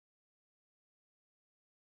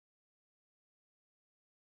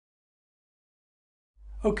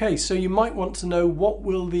Okay, so you might want to know, what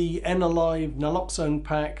will the N-Alive naloxone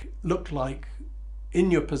pack look like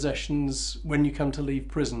in your possessions when you come to leave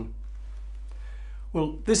prison?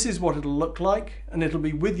 Well, this is what it'll look like, and it'll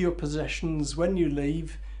be with your possessions when you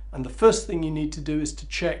leave. And the first thing you need to do is to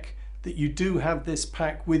check that you do have this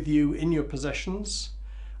pack with you in your possessions.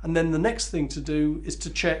 And then the next thing to do is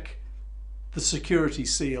to check the security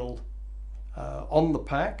seal on the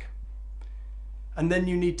pack. And then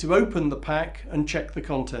you need to open the pack and check the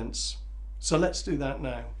contents. So let's do that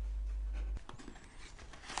now.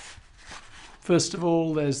 First of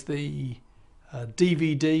all, there's the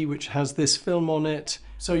DVD which has this film on it,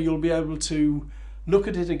 so you'll be able to look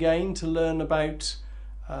at it again to learn about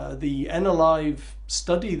the N-Alive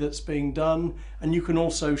study that's being done, and you can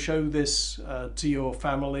also show this to your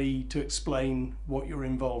family to explain what you're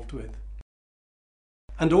involved with.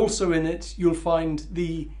 And also in it you'll find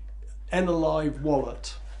the N-Alive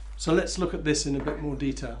wallet. So let's look at this in a bit more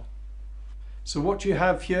detail. So what you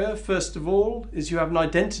have here, first of all, is you have an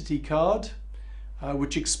identity card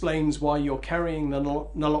which explains why you're carrying the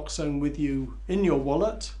naloxone with you in your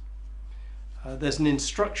wallet. There's an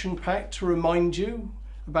instruction pack to remind you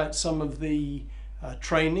about some of the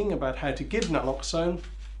training about how to give naloxone.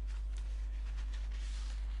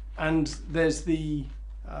 And there's the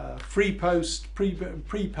free post,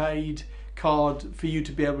 prepaid card for you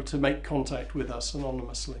to be able to make contact with us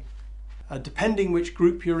anonymously. Depending which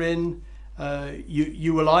group you're in,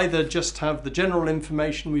 you will either just have the general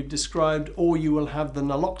information we've described, or you will have the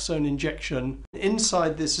naloxone injection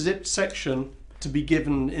inside this zipped section to be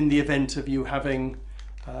given in the event of you having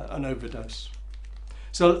an overdose.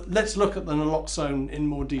 So let's look at the naloxone in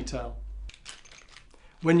more detail.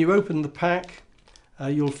 When you open the pack,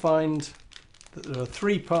 you'll find that there are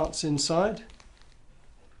 3 parts inside.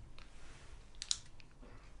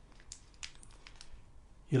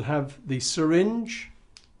 You'll have the syringe,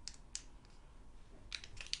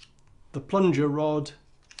 the plunger rod,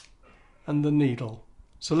 and the needle.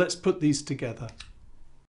 So let's put these together.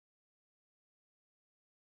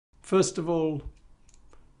 First of all,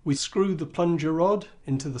 we screw the plunger rod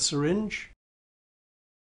into the syringe.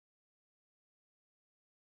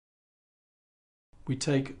 We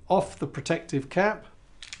take off the protective cap.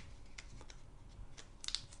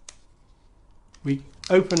 We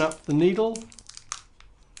open up the needle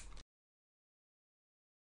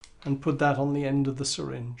and put that on the end of the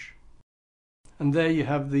syringe. And there you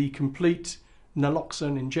have the complete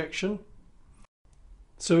naloxone injection.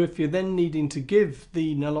 So if you're then needing to give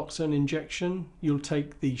the naloxone injection, you'll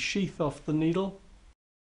take the sheath off the needle,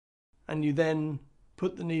 and you then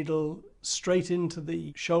put the needle straight into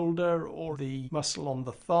the shoulder or the muscle on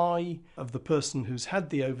the thigh of the person who's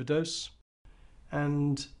had the overdose,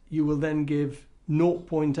 and you will then give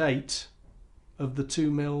 0.8 of the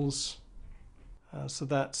 2 mils. So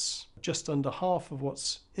that's just under half of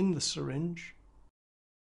what's in the syringe.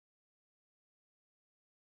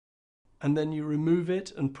 And then you remove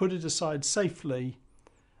it and put it aside safely,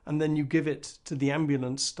 and then you give it to the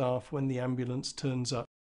ambulance staff when the ambulance turns up.